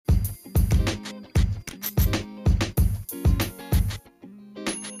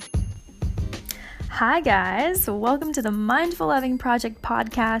Hi guys, welcome to the Mindful Loving Project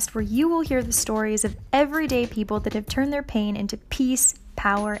podcast, where you will hear the stories of everyday people that have turned their pain into peace,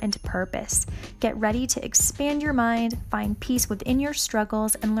 power, and purpose. Get ready to expand your mind, find peace within your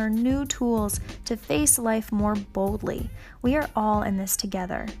struggles, and learn new tools to face life more boldly. We are all in this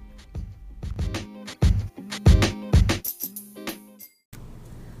together.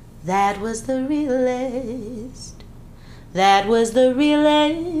 That was the realist. That was the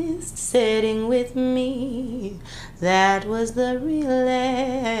realist sitting with me. That was the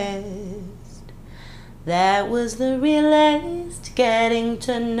realist. That was the realist getting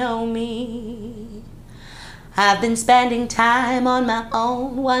to know me. I've been spending time on my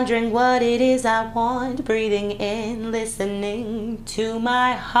own, wondering what it is I want, breathing in, listening to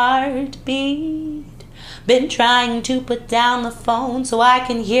my heartbeat. Been trying to put down the phone so I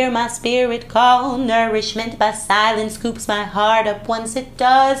can hear my spirit call. Nourishment by silence scoops my heart up once it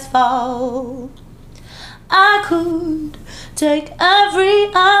does fall. I could take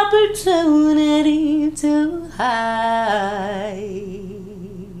every opportunity to hide.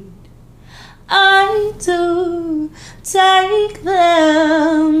 I do take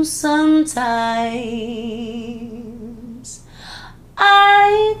them sometimes.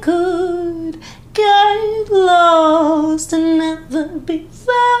 I could get lost and never be found,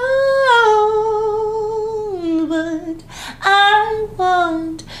 but I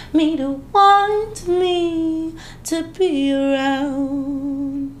want me to be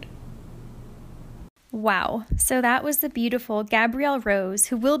around. Wow, so that was the beautiful Gabrielle Rose,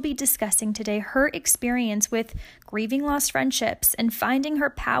 who will be discussing today her experience with grieving lost friendships and finding her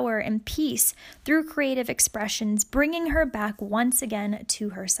power and peace through creative expressions, bringing her back once again to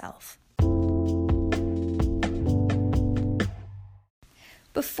herself.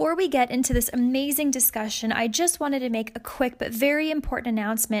 Before we get into this amazing discussion, I just wanted to make a quick but very important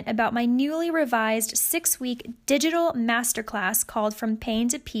announcement about my newly revised 6-week digital masterclass called From Pain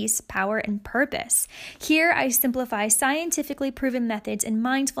to Peace, Power, and Purpose. Here, I simplify scientifically proven methods in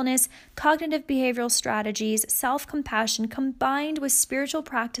mindfulness, cognitive behavioral strategies, self-compassion combined with spiritual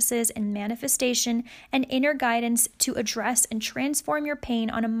practices and manifestation and inner guidance to address and transform your pain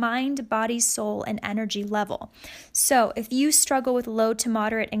on a mind, body, soul, and energy level. So, if you struggle with low to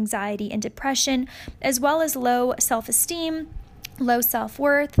moderate anxiety and depression, as well as low self-esteem, low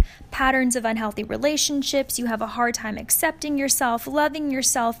self-worth, patterns of unhealthy relationships, you have a hard time accepting yourself, loving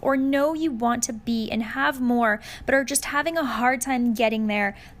yourself, or know you want to be and have more, but are just having a hard time getting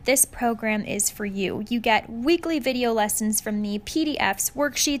there, this program is for you. You get weekly video lessons from me, PDFs,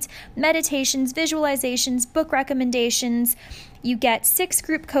 worksheets, meditations, visualizations, book recommendations. You get 6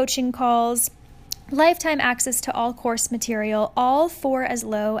 group coaching calls, lifetime access to all course material, all for as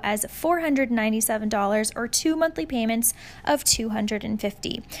low as $497 or 2 monthly payments of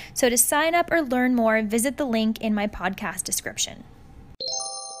 $250. So to sign up or learn more, visit the link in my podcast description.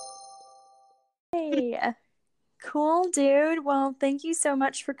 Hey, cool, dude. Well, thank you so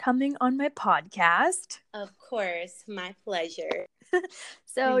much for coming on my podcast. Of course, my pleasure.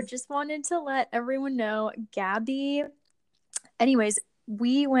 So just wanted to let everyone know, Gabby, anyways,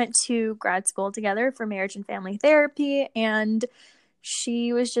 we went to grad school together for marriage and family therapy, and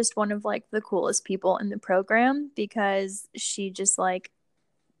she was just one of like the coolest people in the program because she just like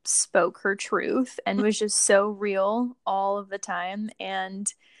spoke her truth and was just so real all of the time,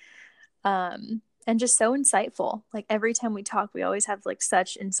 and just so insightful. Like every time we talk, we always have like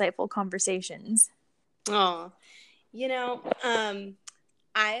such insightful conversations. Oh,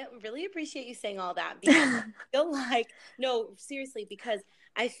 I really appreciate you saying all that, because I feel like, no, seriously, because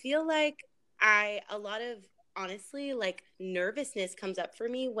I feel like honestly, like nervousness comes up for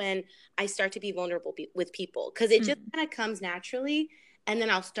me when I start to be vulnerable with people, because it just kind of comes naturally, and then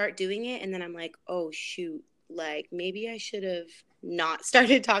I'll start doing it, and then I'm like, oh, shoot, like maybe I should have not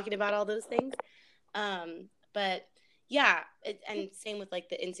started talking about all those things. But yeah, and same with like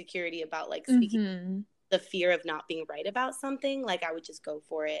the insecurity about like speaking. The fear of not being right about something, like I would just go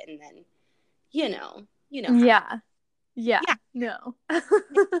for it, and then how. Yeah. No.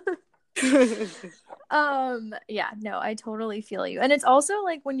 No, I totally feel you. And it's also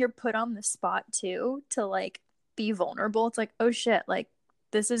like when you're put on the spot too to like be vulnerable, it's like, oh shit, like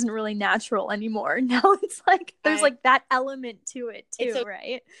this isn't really natural anymore. Now it's like there's like that element to it too,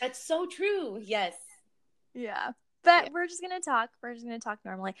 right? That's so true. Yes. Yeah. But we're just gonna talk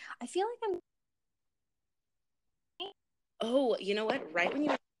normally. I feel like I'm you know what? Right when you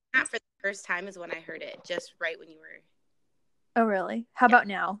were that for the first time is when I heard it. Just right when you were. Oh, really? How about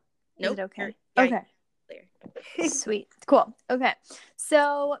now? Nope. Is it okay? Yeah, okay. Sweet. Cool. Okay.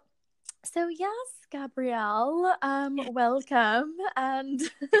 So yes, Gabrielle. Welcome. And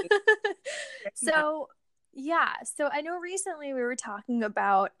so, yeah, so I know recently we were talking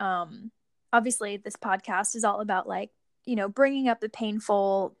about, obviously this podcast is all about like, bringing up the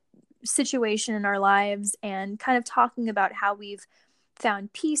painful situation in our lives and kind of talking about how we've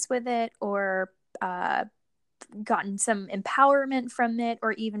found peace with it or gotten some empowerment from it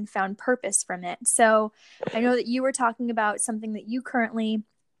or even found purpose from it. So I know that you were talking about something that you currently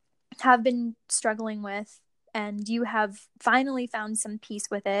have been struggling with and you have finally found some peace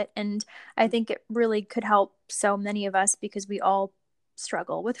with it. And I think it really could help so many of us because we all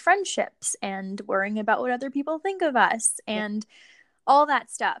struggle with friendships and worrying about what other people think of us and all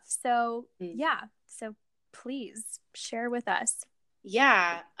that stuff. So yeah, so please share with us.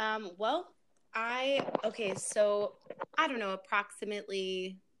 Yeah. So I don't know,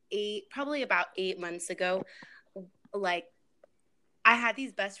 approximately probably about 8 months ago, like I had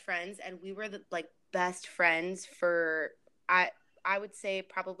these best friends and we were the best friends for, I would say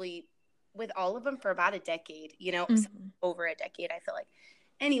probably with all of them for about a decade, over a decade, I feel like.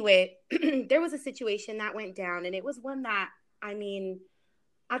 Anyway, there was a situation that went down and it was one that, I mean,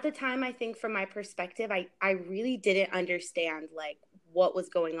 at the time, I think from my perspective, I really didn't understand like what was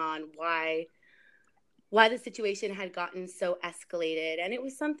going on, why the situation had gotten so escalated. And it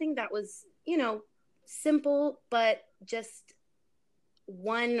was something that was, simple, but just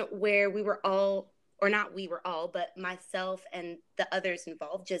one where we were all, or not we were all, but myself and the others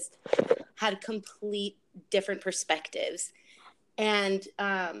involved just had complete different perspectives. And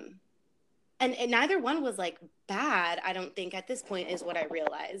neither one was like bad, I don't think at this point is what I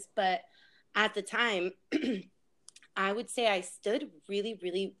realized. But at the time, I would say I stood really,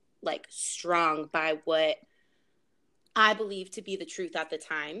 really like strong by what I believed to be the truth at the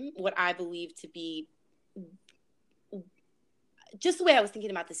time, what I believed to be just the way I was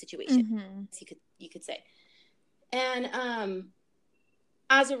thinking about the situation, you could say. And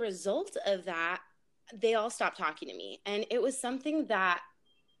as a result of that, they all stopped talking to me. And it was something that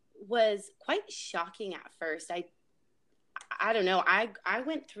was quite shocking at first. I don't know. I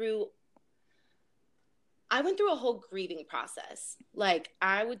went through a whole grieving process. Like,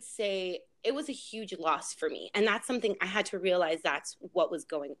 I would say it was a huge loss for me. And that's something I had to realize that's what was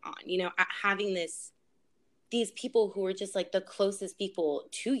going on. Having these people who were just like the closest people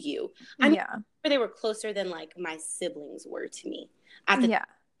to you. I mean, they were closer than like my siblings were to me.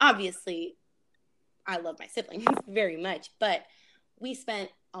 Obviously, I love my siblings very much, but we spent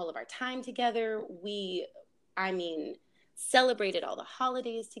all of our time together. We celebrated all the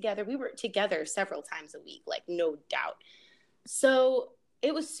holidays together. We were together several times a week, like no doubt. So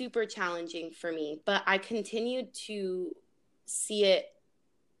it was super challenging for me, but I continued to see it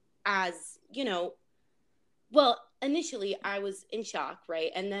as, well, initially I was in shock,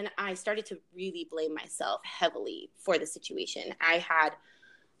 right? And then I started to really blame myself heavily for the situation. I had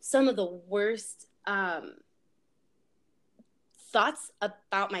some of the worst thoughts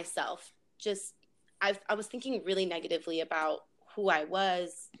about myself. Just, I was thinking really negatively about who I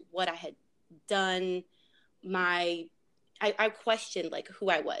was, what I had done. I questioned like who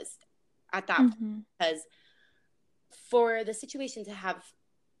I was at that point, because for the situation to have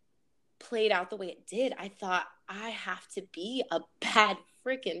played out the way it did, I thought I have to be a bad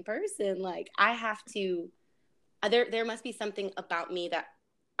freaking person. Like, I have to, there must be something about me that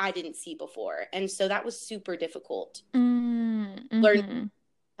I didn't see before. And so that was super difficult learning,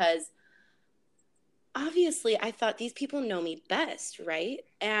 because obviously I thought these people know me best, right?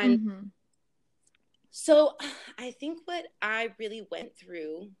 And so I think what I really went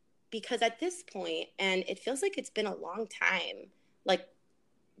through, because at this point, and it feels like it's been a long time, like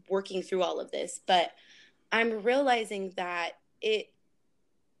working through all of this, but I'm realizing that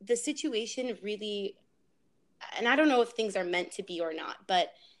the situation really, and I don't know if things are meant to be or not,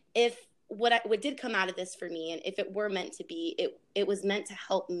 but if what did come out of this for me, and if it were meant to be, it was meant to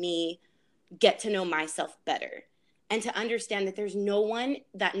help me get to know myself better and to understand that there's no one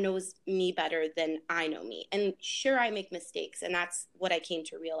that knows me better than I know me. And sure, I make mistakes. And that's what I came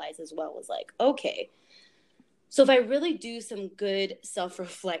to realize as well, was like, okay, so if I really do some good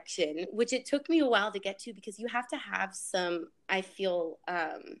self-reflection, which it took me a while to get to, because you have to have some, I feel,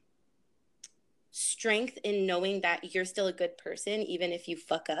 strength in knowing that you're still a good person, even if you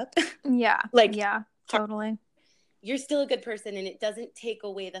fuck up. Totally. You're still a good person, and it doesn't take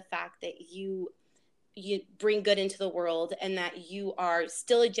away the fact that you bring good into the world, and that you are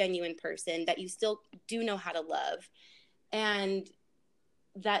still a genuine person, that you still do know how to love, and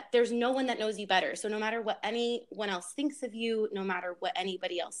that there's no one that knows you better. So no matter what anyone else thinks of you, no matter what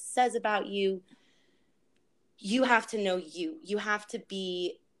anybody else says about you, you have to know you. You have to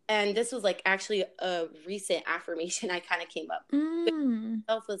be, and this was like actually a recent affirmation I kind of came up with Mm.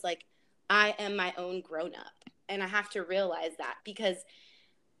 myself, was like, I am my own grown up. And I have to realize that, because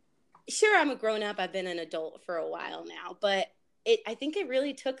sure, I'm a grown up. I've been an adult for a while now, but I think it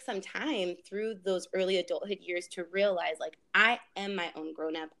really took some time through those early adulthood years to realize, like, I am my own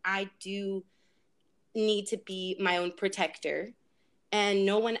grown up. I do need to be my own protector, and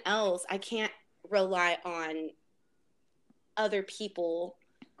no one else. I can't rely on other people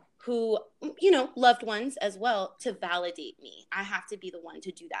who, loved ones as well, to validate me. I have to be the one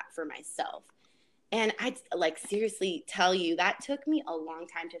to do that for myself. And I, like, seriously tell you, that took me a long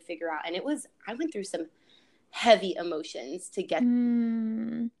time to figure out. And I went through some heavy emotions to get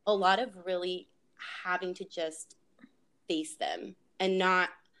a lot of really having to just face them and not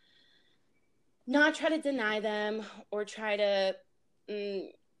try to deny them or try to,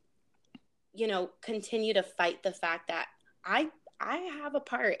 continue to fight the fact that I have a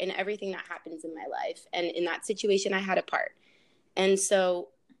part in everything that happens in my life. And in that situation, I had a part. And so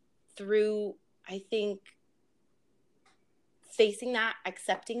through, I think, facing that,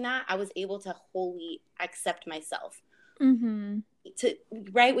 accepting that, I was able to wholly accept myself.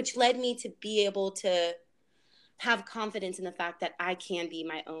 Right, which led me to be able to have confidence in the fact that I can be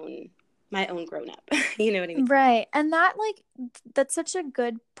my own grown up. You know what I mean? Right. And that's such a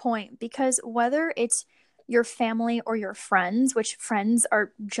good point, because whether it's your family or your friends, which friends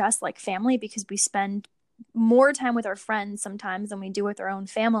are just like family because we spend more time with our friends sometimes than we do with our own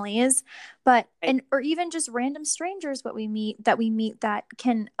families, but or even just random strangers that we meet that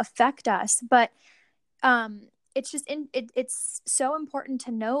can affect us. But it's just it's so important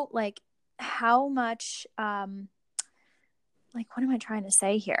to note, like, how much like, what am I trying to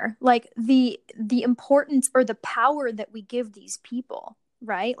say here? Like, the importance or the power that we give these people,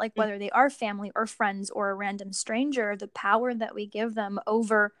 right? Like, whether they are family or friends or a random stranger, the power that we give them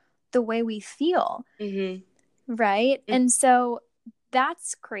over the way we feel. Right. And so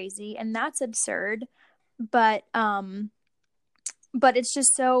that's crazy and that's absurd. But it's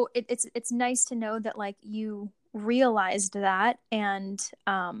just so it's nice to know that, like, you realized that, and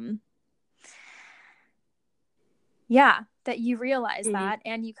that you realized that,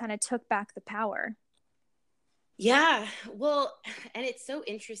 and you kind of took back the power. Yeah. Well, and it's so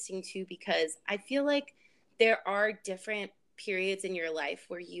interesting too, because I feel like there are different periods in your life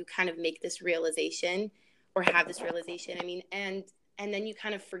where you kind of make this realization or have this realization. I mean, and then you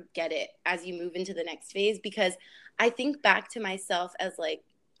kind of forget it as you move into the next phase, because I think back to myself as like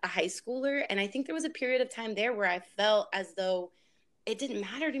a high schooler, and I think there was a period of time there where I felt as though it didn't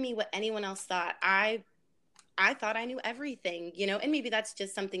matter to me what anyone else thought. I thought I knew everything, and maybe that's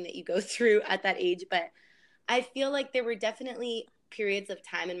just something that you go through at that age. But I feel like there were definitely periods of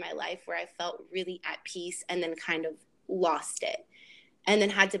time in my life where I felt really at peace and then kind of lost it and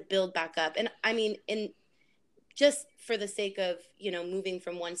then had to build back up. And I mean, in just for the sake of, moving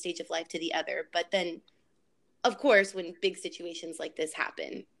from one stage of life to the other. But then, of course, when big situations like this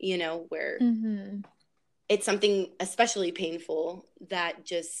happen, where it's something especially painful that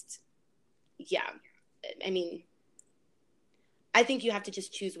just, I mean, I think you have to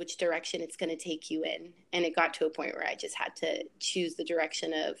just choose which direction it's going to take you in. And it got to a point where I just had to choose the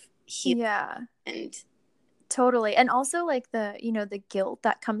direction of healing. Yeah. And totally. And also, like, the guilt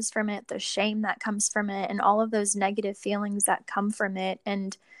that comes from it, the shame that comes from it, and all of those negative feelings that come from it.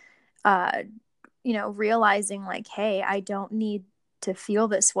 And, realizing, like, hey, I don't need to feel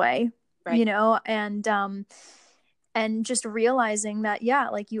this way, right. And just realizing that,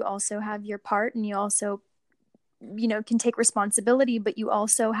 like, you also have your part, and you also can take responsibility, but you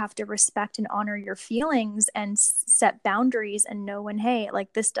also have to respect and honor your feelings and set boundaries and know when, hey,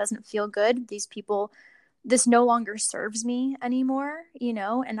 like, this doesn't feel good. These people, this no longer serves me anymore,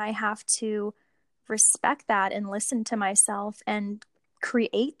 and I have to respect that and listen to myself and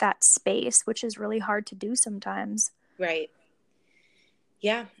create that space, which is really hard to do sometimes. Right.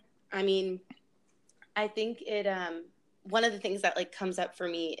 Yeah. I mean, I think one of the things that, like, comes up for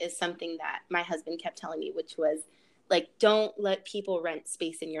me is something that my husband kept telling me, which was, like, don't let people rent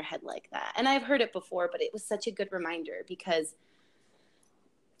space in your head like that. And I've heard it before, but it was such a good reminder, because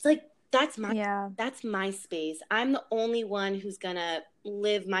it's like, that's my space. I'm the only one who's going to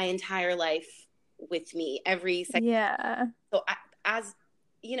live my entire life with me every second. Yeah. So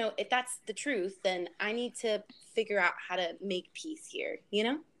if that's the truth, then I need to figure out how to make peace here,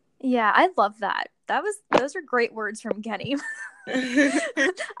 Yeah, I love that. Those are great words from Kenny.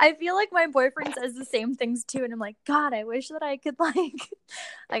 I feel like my boyfriend says the same things too, and I'm like, God, I wish that I could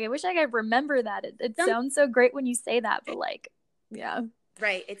I wish I could remember that. It sounds so great when you say that, but, like, yeah.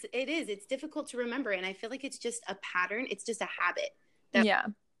 Right. It's difficult to remember, and I feel like it's just a pattern. It's just a habit. Yeah.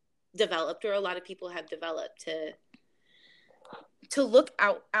 developed, or a lot of people have developed, to look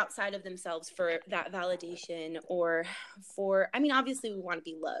outside of themselves for that validation, or for, I mean, obviously we want to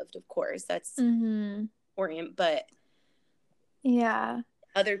be loved, of course, that's important, but yeah,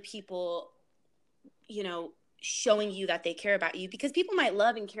 other people, you know, showing you that they care about you, because people might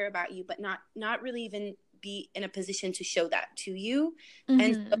love and care about you, but not really even be in a position to show that to you.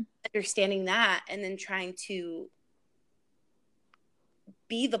 And so understanding that, and then trying to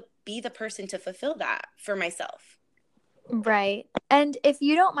be the person to fulfill that for myself. Right. And if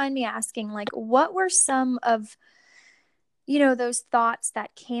you don't mind me asking, like, what were some of, you know, those thoughts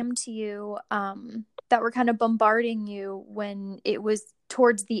that came to you, that were kind of bombarding you when it was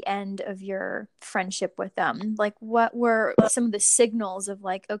towards the end of your friendship with them? Like, what were some of the signals of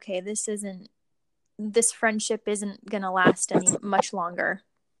like, okay, this friendship isn't going to last any much longer?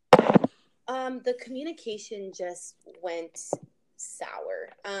 The communication just went sour.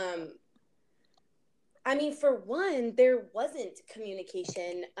 I mean, for one, there wasn't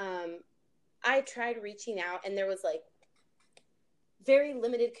communication. I tried reaching out, and there was like very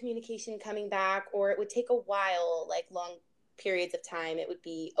limited communication coming back, or it would take a while, like long periods of time. It would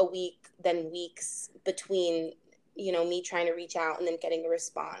be a week, then weeks between, you know, me trying to reach out and then getting a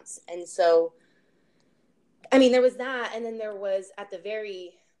response. And so, I mean, there was that. And then there was, at the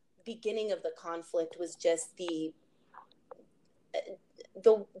very beginning of the conflict, was just the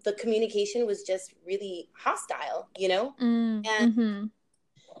communication was just really hostile, you know?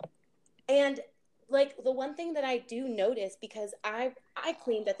 And like, the one thing that I do notice, because I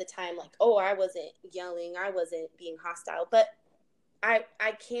claimed at the time, like, oh, I wasn't yelling, I wasn't being hostile, but I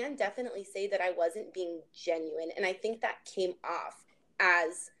can definitely say that I wasn't being genuine. And I think that came off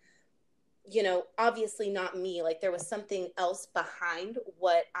as, you know, obviously not me. Like, there was something else behind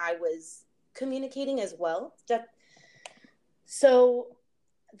what I was communicating as well. So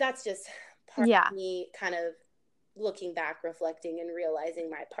that's just part of me kind of looking back, reflecting, and realizing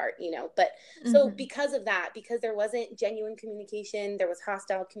my part, you know. But so because of that, because there wasn't genuine communication, there was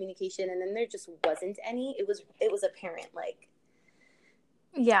hostile communication, and then there just wasn't any. It was apparent, like,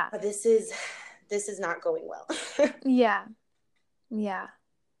 yeah, this is not going well. yeah,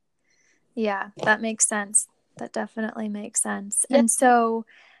 that makes sense. That definitely makes sense. Yeah. And so,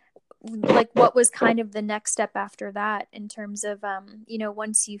 like, what was kind of the next step after that, in terms of, you know,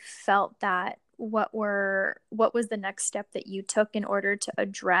 once you felt that, what was the next step that you took in order to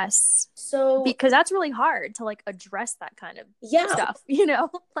address? So, because that's really hard to like address that kind of stuff, you know,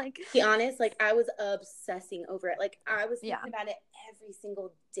 like, to be honest, like, I was obsessing over it. Like, I was thinking about it every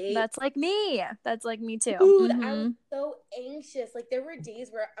single day. That's like me too. Dude, I was so anxious. Like, there were days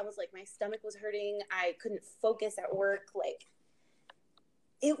where I was like, my stomach was hurting, I couldn't focus at work, like,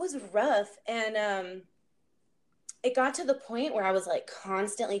 it was rough. And it got to the point where I was like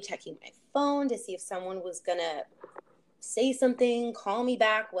constantly checking my phone to see if someone was gonna say something, call me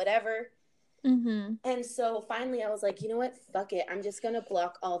back, whatever. And so finally I was like, you know what, fuck it, I'm just gonna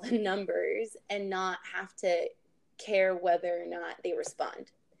block all the numbers and not have to care whether or not they respond.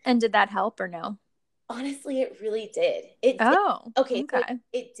 And did that help or no? Honestly, it really did. Okay. So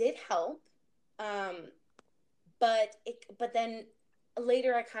it did help. But then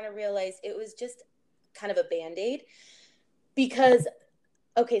later I kind of realized it was just kind of a Band-Aid, because,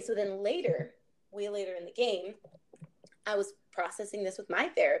 okay, so then way later in the game, I was processing this with my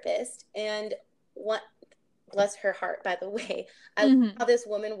therapist, and what, bless her heart, by the way, I love how this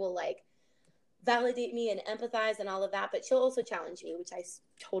woman will like validate me and empathize and all of that, but she'll also challenge me, which I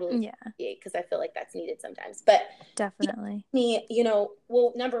totally appreciate, because I feel like that's needed sometimes. But definitely, me, you know,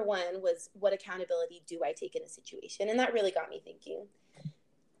 well, number one was, what accountability do I take in a situation? And that really got me thinking.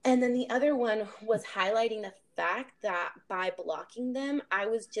 And then the other one was highlighting the fact that by blocking them, I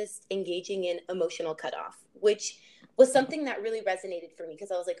was just engaging in emotional cutoff, which was something that really resonated for me, because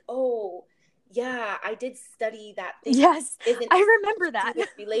I was like, oh, yeah, I did study that thing. Yes, I remember that.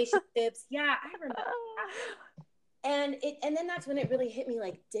 Relationships. Yeah, I remember that. And then that's when it really hit me,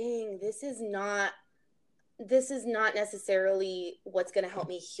 like, dang, this is not necessarily what's going to help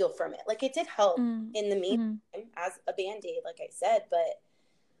me heal from it. Like, it did help in the meantime as a Band-Aid, like I said, but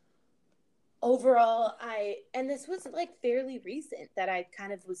overall, and this was like fairly recent that I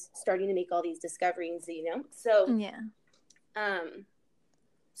kind of was starting to make all these discoveries, you know? So,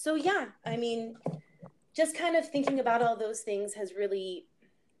 so yeah, I mean, just kind of thinking about all those things has really,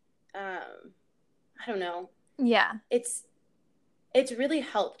 I don't know. Yeah. It's really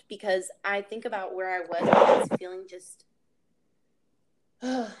helped, because I think about where I was feeling just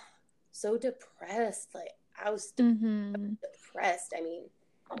so depressed. Like, I was depressed. I mean,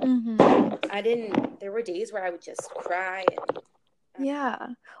 there were days where I would just cry and Yeah.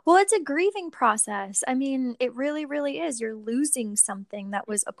 Well, it's a grieving process. I mean, it really, really is. You're losing something that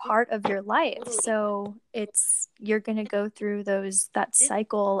was a part of your life. Totally. So you're going to go through that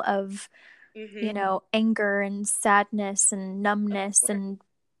cycle of, anger and sadness and numbness and,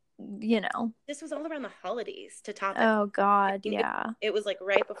 This was all around the holidays to top it. Oh God, yeah. It was like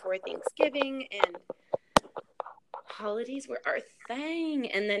right before Thanksgiving, and holidays were our thing,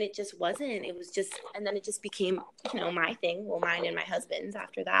 and then it just wasn't. It was just, and then it just became, my thing. Well, mine and my husband's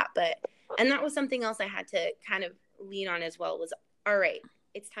after that. And that was something else I had to kind of lean on as well, was, all right,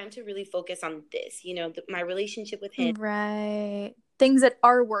 it's time to really focus on this, my relationship with him. Right. Things that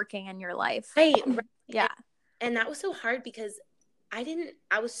are working in your life. Right. Yeah. And that was so hard because I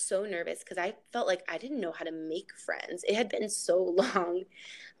was so nervous because I felt like I didn't know how to make friends. It had been so long.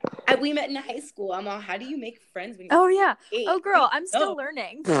 We met in high school. I'm all, how do you make friends when you're yeah. 8? Oh girl, I'm still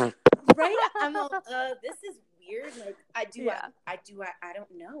learning. Right? I'm all, this is weird. Like, I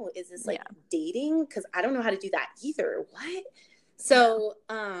don't know. Is this like dating? Because I don't know how to do that either. What? So,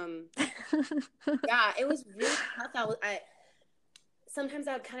 yeah, it was really tough. Sometimes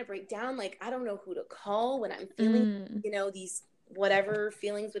I would kind of break down. Like, I don't know who to call when I'm feeling, these whatever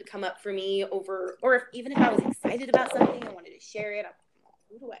feelings would come up for me or even if I was excited about something, I wanted to share it.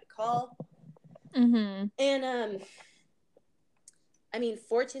 Who do I call? Mm-hmm. And, I mean,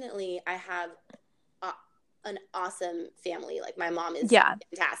 fortunately, I have an awesome family. Like, my mom is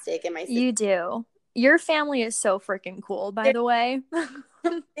fantastic, and my sister. You do. Your family is so freaking cool, by the way.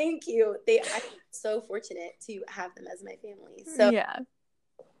 Thank you. I'm so fortunate to have them as my family. So yeah.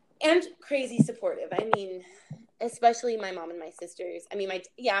 And crazy supportive. I mean, especially my mom and my sisters. I mean, my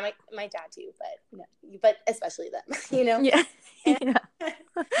dad too, but especially them, Yeah. And,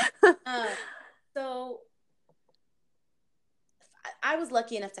 so I was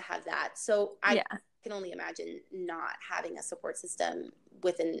lucky enough to have that. So I can only imagine not having a support system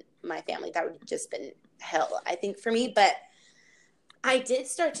within my family. That would have just been hell, I think, for me. But I did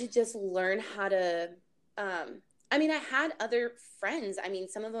start to just learn how to, I mean, I had other friends. I mean,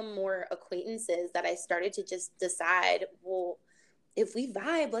 some of them more acquaintances that I started to just decide, well, if we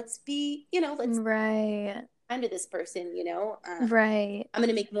vibe, let's be, let's right. Time to this person, right. I'm going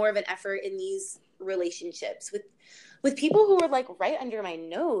to make more of an effort in these relationships with people who were like right under my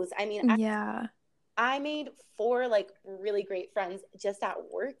nose. I mean, I made 4 like really great friends just at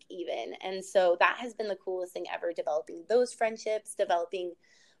work even. And so that has been the coolest thing ever, developing those friendships, developing,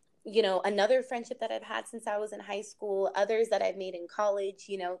 another friendship that I've had since I was in high school, others that I've made in college,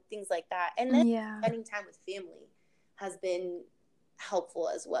 things like that. And then spending time with family has been helpful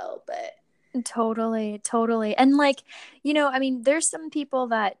as well. But totally. And like, I mean, there's some people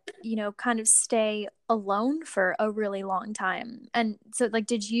that, kind of stay alone for a really long time. And so like,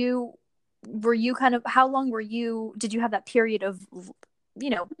 did you how long did you have that period of,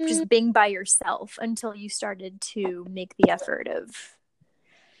 just being by yourself until you started to make the effort of?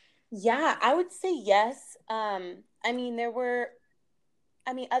 Yeah, I would say yes. I mean, there were,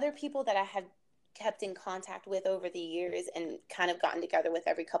 other people that I had kept in contact with over the years and kind of gotten together with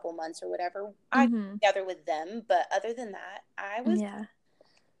every couple months or whatever. I got together with them, but other than that, I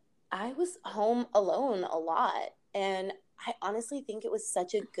was home alone a lot, and I honestly think it was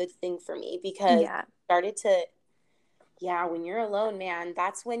such a good thing for me because I started to, when you're alone, man,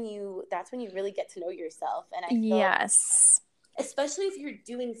 that's when you really get to know yourself. And I feel like, especially if you're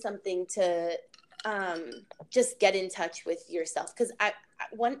doing something to just get in touch with yourself, because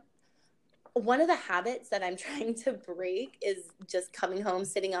one of the habits that I'm trying to break is just coming home,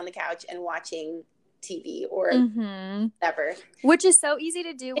 sitting on the couch and watching TV or whatever. Which is so easy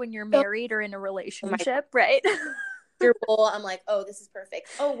to do when you're married or in a relationship, right? I'm like, oh, this is perfect.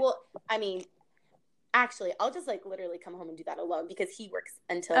 Oh, well, I mean, actually, I'll just like literally come home and do that alone because he works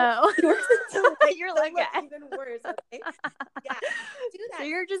until like, you're like even worse. Okay? Yeah, do that. So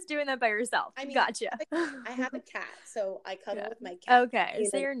you're just doing that by yourself. I mean, gotcha. I have a cat, so I cuddle with my cat. Okay,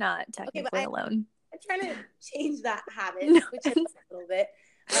 so you're not technically alone. I'm trying to change that habit, which is a little bit.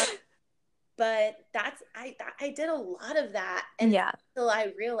 But I did a lot of that, and until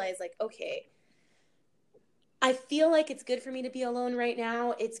I realized, like, okay, I feel like it's good for me to be alone right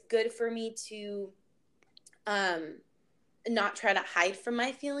now. It's good for me to not try to hide from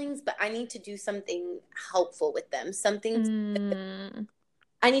my feelings, but I need to do something helpful with them.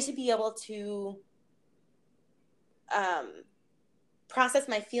 I need to be able to process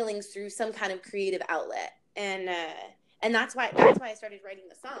my feelings through some kind of creative outlet. And that's why I started writing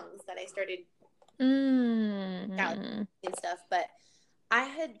the songs that I started and stuff. But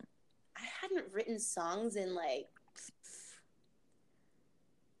I hadn't written songs in like,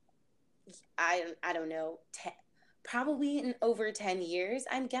 I don't know, probably in over 10 years,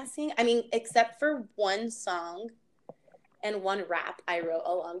 I'm guessing. I mean, except for one song and one rap I wrote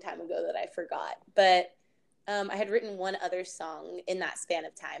a long time ago that I forgot. But I had written one other song in that span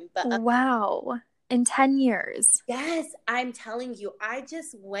of time. But Wow. In 10 years. yes, I'm telling you, I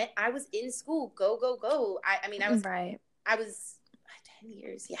was in school, go, go, go. I mean, Right. I was 10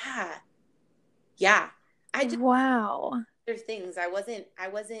 years. Yeah. Yeah. I just, Wow. there's things I wasn't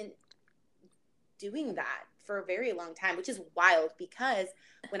doing that for a very long time, which is wild because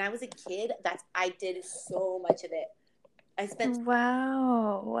when I was a kid, I did so much of it. I spent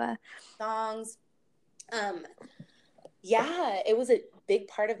Wow. songs. Yeah, it was a big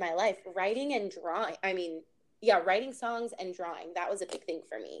part of my life. Writing and drawing. I mean, yeah, writing songs and drawing. That was a big thing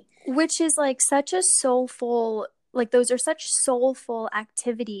for me. Which is like such a soulful, like those are such soulful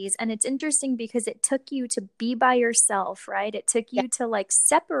activities. And it's interesting because it took you to be by yourself, right? It took Yeah. you to like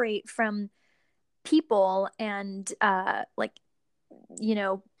separate from people and like, you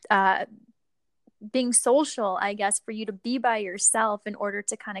know, being social, I guess, for you to be by yourself in order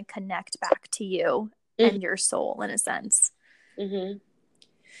to kind of connect back to you Mm-hmm. and your soul in a sense. Mm-hmm.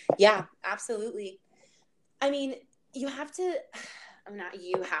 Yeah, absolutely. I mean, you have to, I'm not,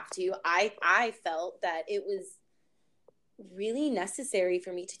 you have to. I felt that it was really necessary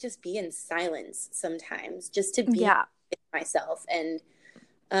for me to just be in silence sometimes, just to be Yeah. with myself. And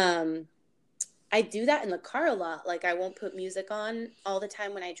um, I do that in the car a lot. Like, I won't put music on all the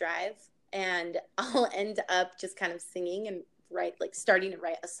time when I drive, and I'll end up just kind of singing and starting to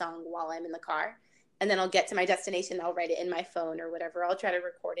write a song while I'm in the car. And then I'll get to my destination. I'll write it in my phone or whatever. I'll try to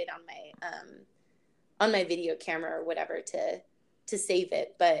record it on my video camera or whatever to save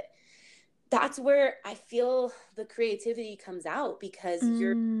it. But that's where I feel the creativity comes out because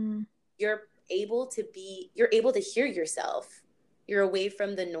you're you're able to hear yourself. You're away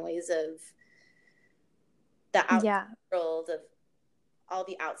from the noise of the outside Yeah. world, of all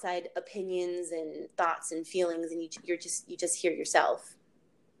the outside opinions and thoughts and feelings, and you just hear yourself.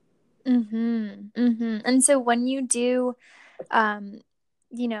 And so when you do, um,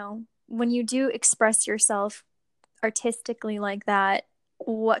 you know, when you do express yourself artistically like that,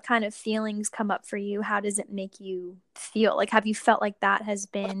 what kind of feelings come up for you? How does it make you feel? Like, have you felt like that has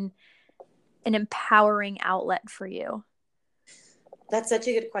been an empowering outlet for you? That's such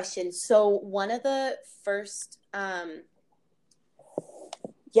a good question. So one of the first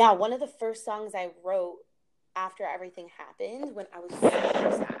songs I wrote after everything happened, when I was so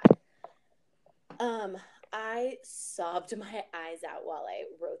sad, I sobbed my eyes out while I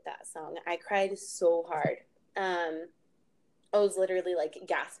wrote that song. I cried so hard. I was literally like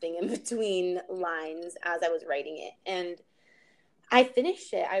gasping in between lines as I was writing it. And I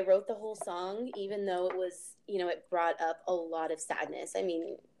finished it. I wrote the whole song, even though it was, it brought up a lot of sadness. I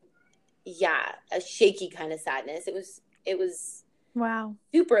mean, yeah, a shaky kind of sadness. It was Wow.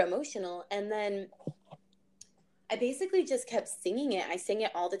 super emotional. And then I basically just kept singing it. I sang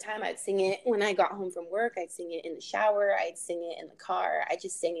it all the time. I'd sing it when I got home from work. I'd sing it in the shower. I'd sing it in the car. I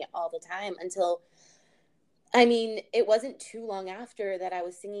just sang it all the time until, I mean, it wasn't too long after that I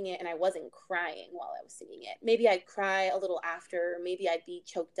was singing it and I wasn't crying while I was singing it. Maybe I'd cry a little after. Maybe I'd be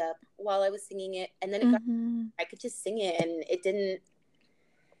choked up while I was singing it. And then I could just sing it, and it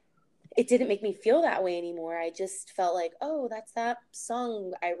didn't make me feel that way anymore. I just felt like, oh, that's that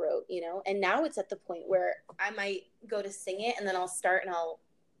song I wrote, and now it's at the point where I might go to sing it and then I'll start and I'll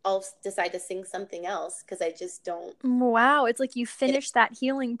decide to sing something else because I just don't. Wow. It's like you finished that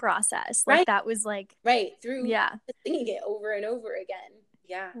healing process. Like Right. that was like, Right. Through yeah. singing it over and over again.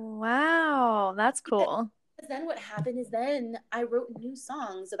 Yeah. Wow. That's cool. Because then what happened is then I wrote new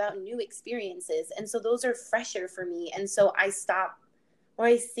songs about new experiences. And so those are fresher for me. And so I stop, or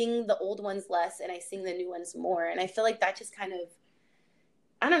I sing the old ones less and I sing the new ones more. And I feel like that just kind of,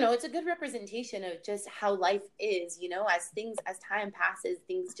 I don't know, it's a good representation of just how life is, as time passes,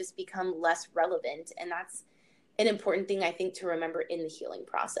 things just become less relevant. And that's an important thing, I think, to remember in the healing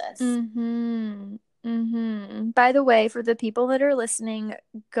process. By the way, for the people that are listening,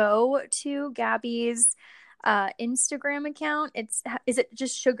 go to Gabby's Instagram account. Is it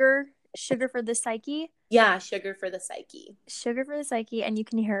just sugar for the psyche? Yeah, Sugar for the Psyche. Sugar for the Psyche, and you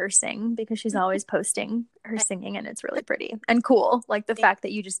can hear her sing because she's always posting her singing, and it's really pretty and cool. Like the fact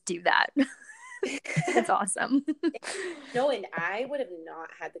that you just do that. It's awesome. No, and I would have not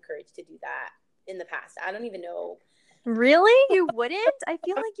had the courage to do that in the past. I don't even know. Really? You wouldn't? I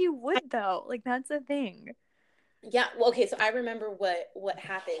feel like you would though. Like that's a thing. Yeah. Well, okay. So I remember what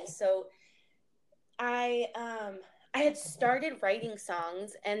happened. So I had started writing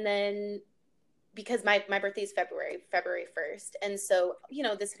songs, and then because my birthday is February 1st. And so,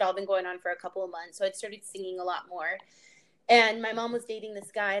 this had all been going on for a couple of months. So I'd started singing a lot more. And my mom was dating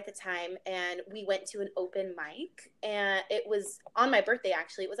this guy at the time, and we went to an open mic, and it was on my birthday,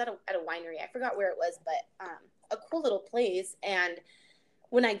 actually. It was at a winery. I forgot where it was, but a cool little place. And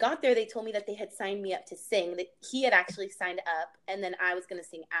when I got there, they told me that they had signed me up to sing, that he had actually signed up, and then I was going to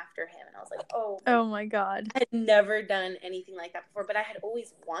sing after him. And I was like, oh my God. I had never done anything like that before, but I had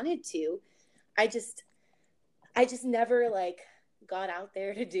always wanted to. I just never like got out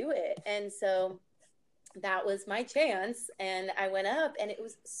there to do it. And so that was my chance, and I went up, and it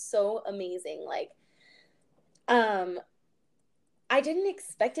was so amazing. Like, I didn't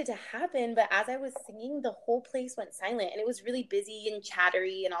expect it to happen, but as I was singing, the whole place went silent, and it was really busy and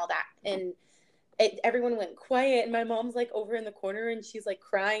chattery and all that. And everyone went quiet, and my mom's like over in the corner, and she's like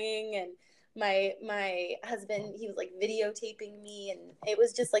crying, and my husband, he was like videotaping me, and it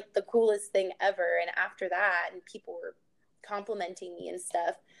was just like the coolest thing ever. And after that, and people were complimenting me and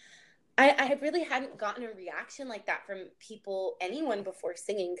stuff. I really hadn't gotten a reaction like that from anyone before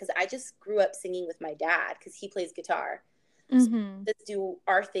singing, because I just grew up singing with my dad because he plays guitar. Mm-hmm. So let's do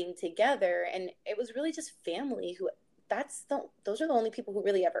our thing together. And it was really just family those are the only people who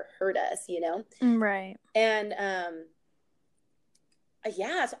really ever heard us, Right. And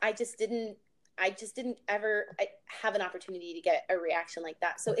so I just didn't ever have an opportunity to get a reaction like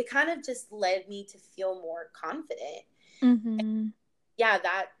that. So it kind of just led me to feel more confident. Mm-hmm. Yeah,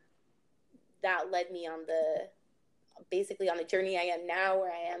 that led me on the journey I am now,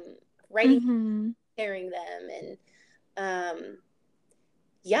 where I am writing, mm-hmm. sharing them, and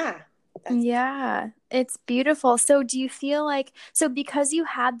yeah, it's beautiful. So do you feel like, because you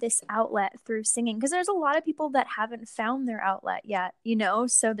had this outlet through singing, because there's a lot of people that haven't found their outlet yet,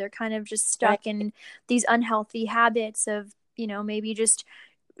 so they're kind of just stuck in these unhealthy habits of, maybe just,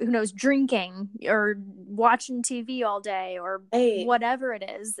 who knows, drinking or watching TV all day or whatever it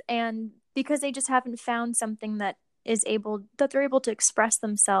is. And because they just haven't found something that they're able to express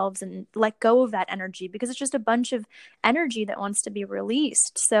themselves and let go of that energy, because it's just a bunch of energy that wants to be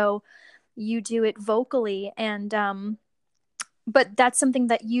released. So you do it vocally, and but that's something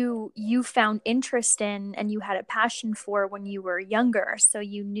that you found interest in and you had a passion for when you were younger, so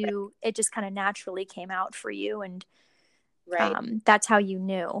you knew it just kind of naturally came out for you, and that's how you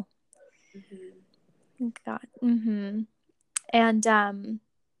knew. God. Mm-hmm. And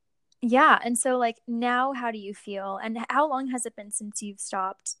yeah. And so, like, now how do you feel? And how long has it been since you've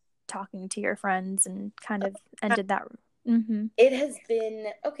stopped talking to your friends and kind of ended that? Mm-hmm. It has been,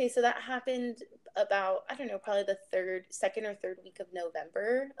 okay, so that happened about, I don't know, probably the second or third week of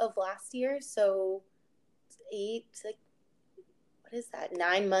November of last year. So what is that?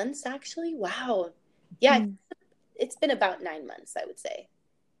 9 months, actually? Wow. Yeah, it's been about 9 months, I would say.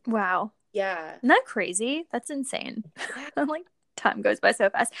 Wow. Yeah. Isn't that crazy? That's insane. I'm like, time goes by so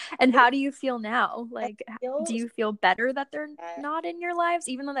fast. And how do you feel now? Like, do you feel better that they're not in your lives,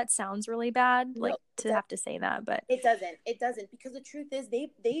 even though that sounds really bad, like, to have to say that? But it doesn't, because the truth is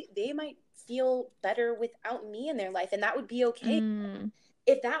they might feel better without me in their life, and that would be okay.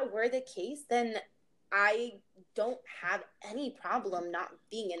 If that were the case, then I don't have any problem not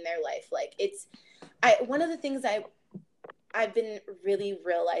being in their life. Like, one of the things I've been really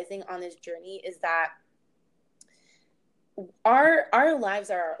realizing on this journey is that our lives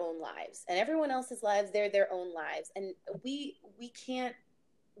are our own lives, and everyone else's lives, they're their own lives, and we can't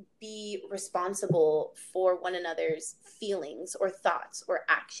be responsible for one another's feelings or thoughts or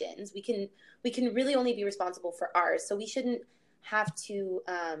actions. We can really only be responsible for ours. So we shouldn't have to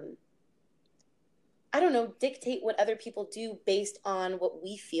I don't know, dictate what other people do based on what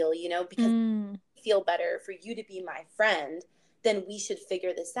we feel, because we feel better for you to be my friend, then we should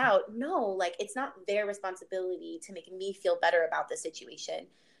figure this out. No, like, it's not their responsibility to make me feel better about the situation.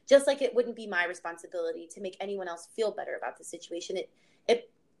 Just like it wouldn't be my responsibility to make anyone else feel better about the situation.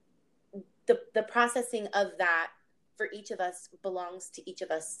 The processing of that for each of us belongs to each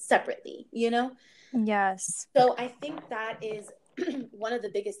of us separately, Yes. So I think that is one of the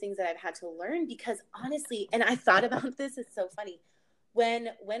biggest things that I've had to learn, because honestly, and I thought about this, it's so funny. When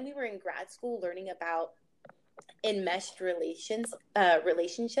we were in grad school learning about enmeshed relationships,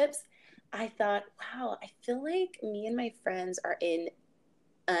 I thought, wow, I feel like me and my friends are in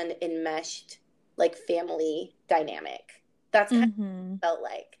an enmeshed, like, family dynamic. That's kind of what it felt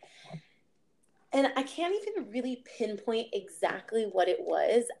like. And I can't even really pinpoint exactly what it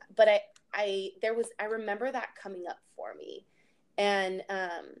was, but I remember that coming up for me. And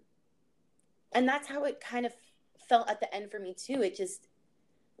that's how it kind of felt at the end for me too. It just,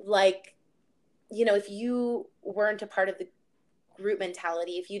 like, if you weren't a part of the group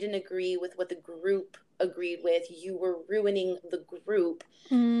mentality. If you didn't agree with what the group agreed with, you were ruining the group.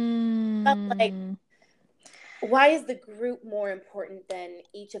 But like, why is the group more important than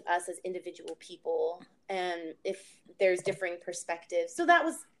each of us as individual people? And if there's differing perspectives. So that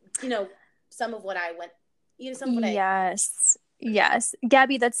was, some of what I went, some of what Yes.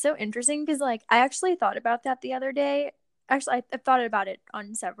 Gabby, that's so interesting because like I actually thought about that the other day. Actually, I've thought about it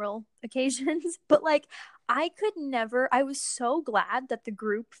on several occasions, but like I was so glad that the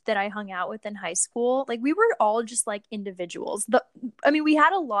group that I hung out with in high school, like we were all just like individuals. We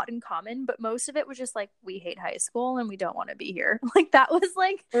had a lot in common, but most of it was just like, we hate high school and we don't want to be here. Like that was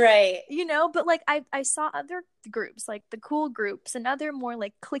like, right. But like I saw other groups, like the cool groups and other more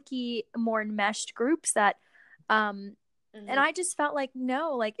like cliquey, more enmeshed groups that, and I just felt like,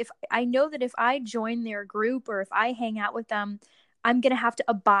 no, like if I know that if I join their group or if I hang out with them, I'm going to have to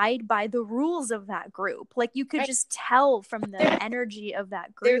abide by the rules of that group. Like you could just tell from the energy of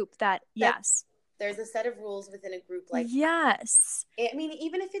that group that, yes. There's a set of rules within a group like yes. I mean,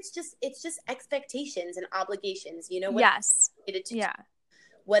 even if it's just expectations and obligations, what yes. Yeah.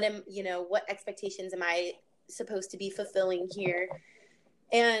 What expectations am I supposed to be fulfilling here?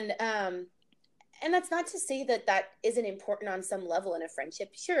 And that's not to say that isn't important on some level in a friendship.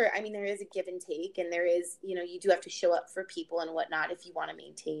 Sure. I mean, there is a give and take, and there is, you do have to show up for people and whatnot if you want to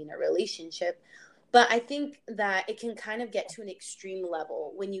maintain a relationship. But I think that it can kind of get to an extreme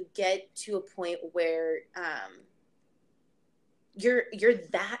level when you get to a point where you're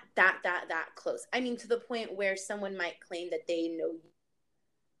that close. I mean, to the point where someone might claim that they know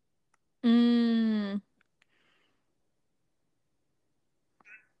you.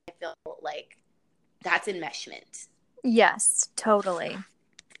 I feel like that's enmeshment. Yes, totally.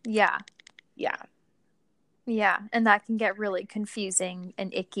 Yeah. And that can get really confusing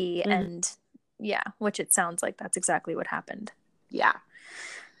and icky and which it sounds like that's exactly what happened. Yeah.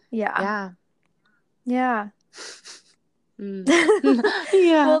 Yeah. Yeah.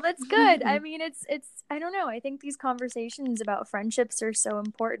 Well, that's good. I mean, it's I don't know. I think these conversations about friendships are so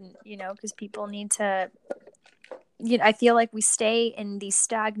important, because people need to, I feel like we stay in these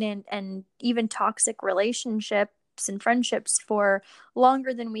stagnant and even toxic relationships and friendships for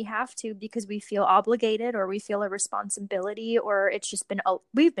longer than we have to because we feel obligated or we feel a responsibility, or it's just been,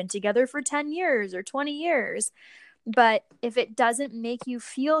 we've been together for 10 years or 20 years. But if it doesn't make you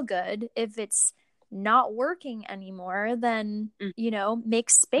feel good, if it's not working anymore, then,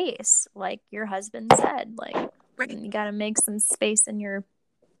 make space. Like your husband said, like you got to make some space in your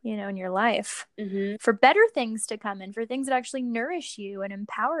in your life for better things to come in, for things that actually nourish you and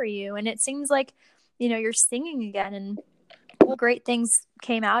empower you. And it seems like, you're singing again, and great things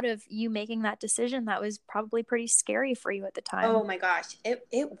came out of you making that decision. That was probably pretty scary for you at the time. Oh my gosh. It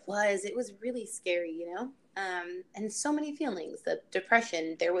was really scary, and so many feelings, the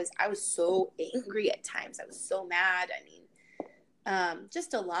depression, I was so angry at times. I was so mad. I mean,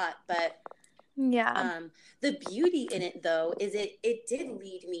 just a lot, but the beauty in it though is it did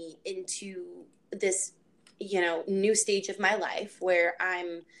lead me into this new stage of my life where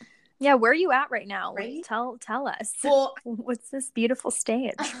I'm where are you at right now? Right? Tell us. Well, what's this beautiful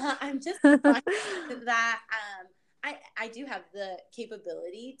stage? I'm just finding that I do have the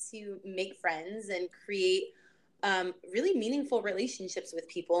capability to make friends and create really meaningful relationships with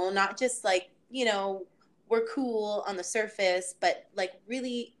people, not just like we're cool on the surface, but like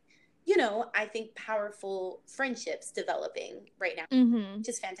really I think powerful friendships developing right now, which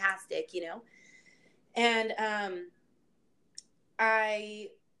is fantastic, and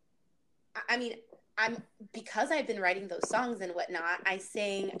I mean, because I've been writing those songs and whatnot, I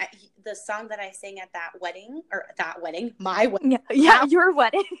sang the song that I sang at my wedding. Yeah, your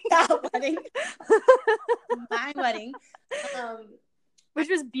wedding. That wedding. My wedding. Which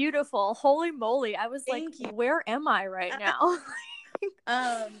was beautiful. Holy moly. I was like, where am I right now?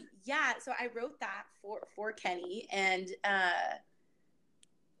 Yeah, so I wrote that for Kenny, and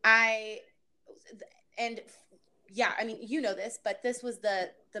yeah, I mean, this, but this was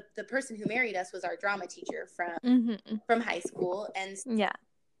the person who married us was our drama teacher from high school, and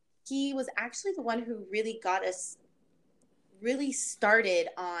he was actually the one who really got us really started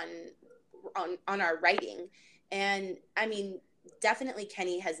on our writing. And I mean, definitely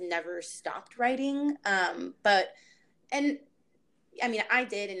Kenny has never stopped writing, and I mean, I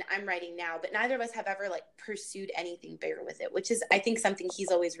did, and I'm writing now, but neither of us have ever like pursued anything bigger with it, which is, I think, something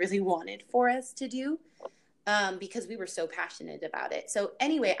he's always really wanted for us to do, because we were so passionate about it. So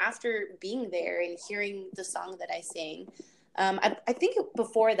anyway, after being there and hearing the song that I sang, I think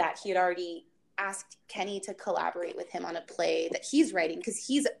before that he had already asked Kenny to collaborate with him on a play that he's writing, because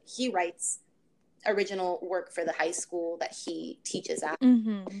he writes original work for the high school that he teaches at.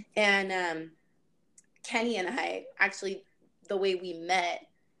 Mm-hmm. And Kenny and I, actually, the way we met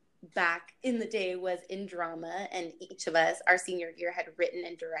back in the day was in drama, and each of us, our senior year, had written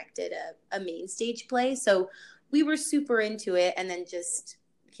and directed a main stage play. So we were super into it, and then just,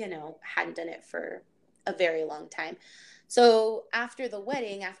 hadn't done it for a very long time. So after the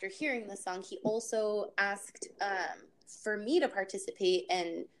wedding, after hearing the song, he also asked for me to participate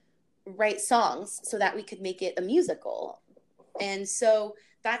and write songs so that we could make it a musical. And so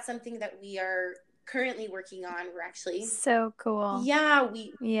that's something that we are currently working on. We're actually so cool.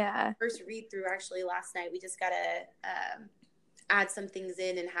 we Yeah. first read through actually last night. We just gotta add some things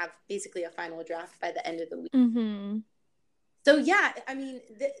in and have basically a final draft by the end of the week. Mm-hmm. So yeah, I mean,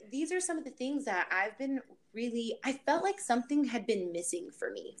 these are some of the things that I've been I felt like something had been missing for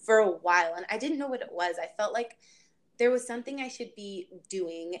me for a while, and I didn't know what it was. I felt like there was something I should be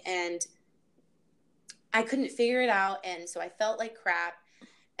doing, and I couldn't figure it out, and so I felt like crap.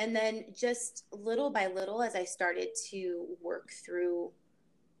 And then just little by little, as I started to work through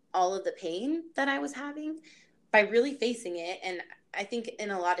all of the pain that I was having, by really facing it, and I think in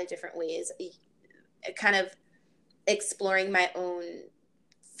a lot of different ways, kind of exploring my own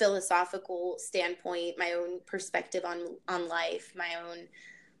philosophical standpoint, my own perspective on life,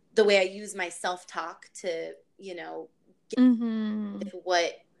 the way I use my self-talk to, mm-hmm. get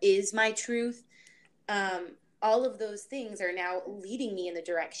what is my truth. All of those things are now leading me in the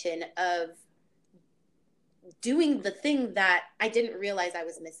direction of doing the thing that I didn't realize I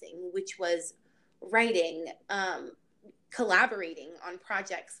was missing, which was writing, collaborating on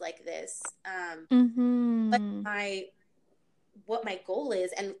projects like this. Mm-hmm. What my goal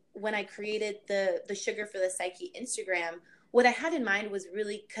is, and when I created the Sugar for the Psyche Instagram, what I had in mind was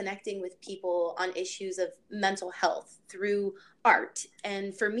really connecting with people on issues of mental health through art.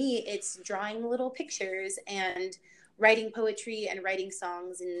 And for me, it's drawing little pictures and writing poetry and writing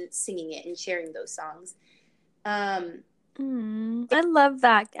songs and singing it and sharing those songs. I love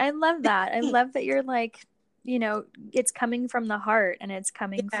that. I love that you're like, it's coming from the heart, and it's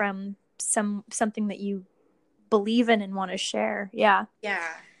coming from something that you believe in and want to share. Yeah.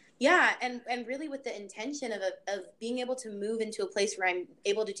 And really with the intention of being able to move into a place where I'm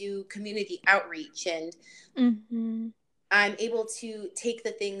able to do community outreach, and mm-hmm. I'm able to take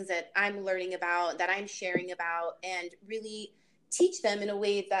the things that I'm learning about, that I'm sharing about, and really teach them in a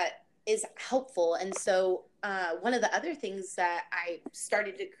way that is helpful. And so one of the other things that I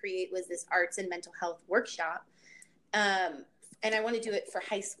started to create was this arts and mental health workshop. And I want to do it for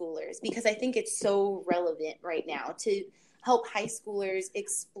high schoolers because I think it's so relevant right now to help high schoolers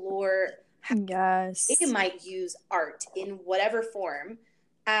explore how they might use art in whatever form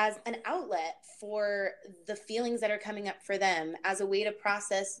as an outlet for the feelings that are coming up for them, as a way to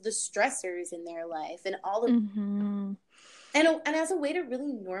process the stressors in their life and all of mm-hmm. and as a way to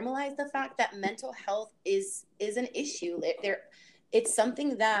really normalize the fact that mental health is an issue. It's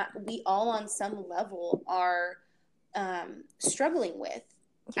something that we all on some level are struggling with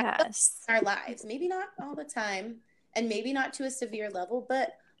in our lives. Maybe not all the time, and maybe not to a severe level,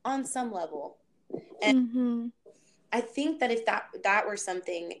 but on some level. And mm-hmm. I think that if that were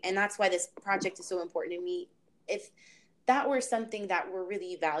something, and that's why this project is so important to me, if that were something that were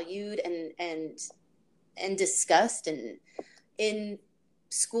really valued and discussed and in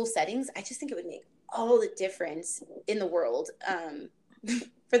school settings, I just think it would make all the difference in the world.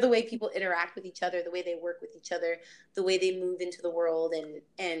 For the way people interact with each other, the way they work with each other, the way they move into the world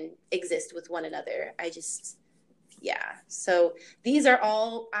and exist with one another. So these are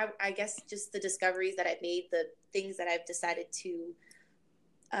all, I guess, just the discoveries that I've made, the things that I've decided to,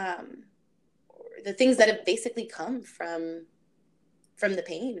 the things that have basically come from the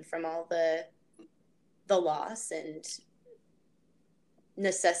pain, from all the loss and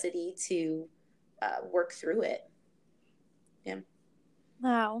necessity to work through it. Yeah.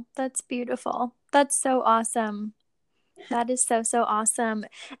 Wow, that's beautiful. That's so awesome. That is so, so awesome.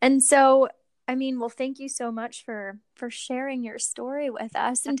 And so, I mean, well, thank you so much for sharing your story with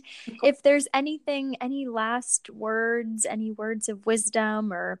us. And if there's anything, any last words, any words of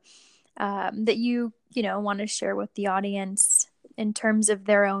wisdom or that you want to share with the audience in terms of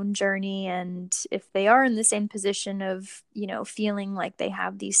their own journey, and if they are in the same position of, feeling like they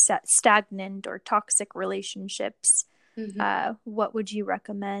have these stagnant or toxic relationships, mm-hmm. What would you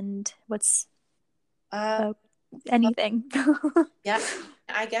recommend? What's anything? Yeah,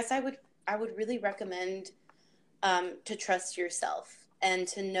 I guess I would really recommend to trust yourself and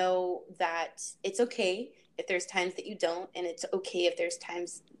to know that it's okay if there's times that you don't, and it's okay if there's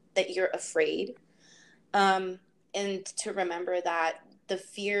times that you're afraid, and to remember that the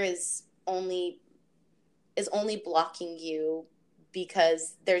fear is only is only blocking you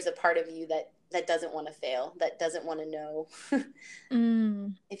because there's a part of you that doesn't want to fail, that doesn't want to know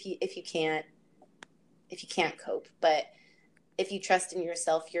if you can't cope. But if you trust in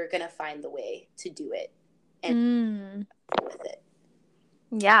yourself, you're going to find the way to do it and with it.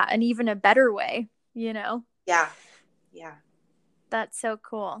 Yeah, and even a better way, you know? Yeah. That's so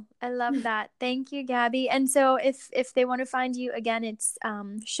cool. I love that. Thank you, Gabby. And so if they want to find you, again, it's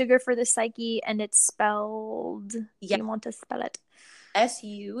Sugar for the Psyche, and it's spelled, do you want to spell it?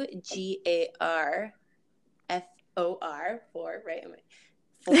 SUGARFOR, for, right?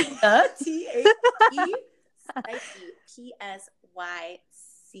 For the THE,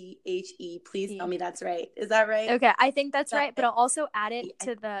 PSYCHE. Please tell me that's right. Is that right? Okay, I think that's right, but I'll also add it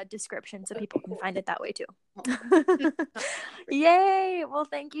to the description so people can find it that way too. Yay! Well,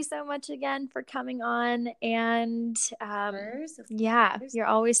 thank you so much again for coming on, and yeah, you're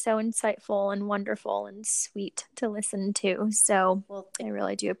always so insightful and wonderful and sweet to listen to. So I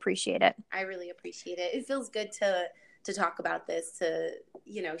really do appreciate it. I really appreciate it. It feels good to talk about this, to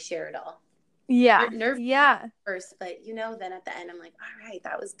share it all. Yeah. Nervous first, but then at the end I'm like, all right,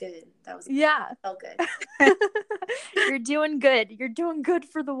 that was good. Felt good. You're doing good. You're doing good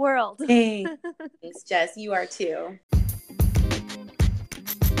for the world. Thanks, Jess. You are too.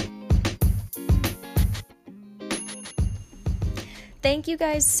 Thank you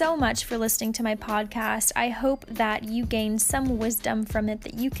guys so much for listening to my podcast. I hope that you gained some wisdom from it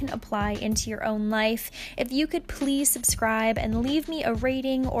that you can apply into your own life. If you could please subscribe and leave me a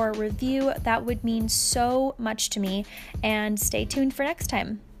rating or a review, that would mean so much to me. And stay tuned for next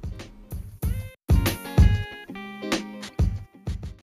time.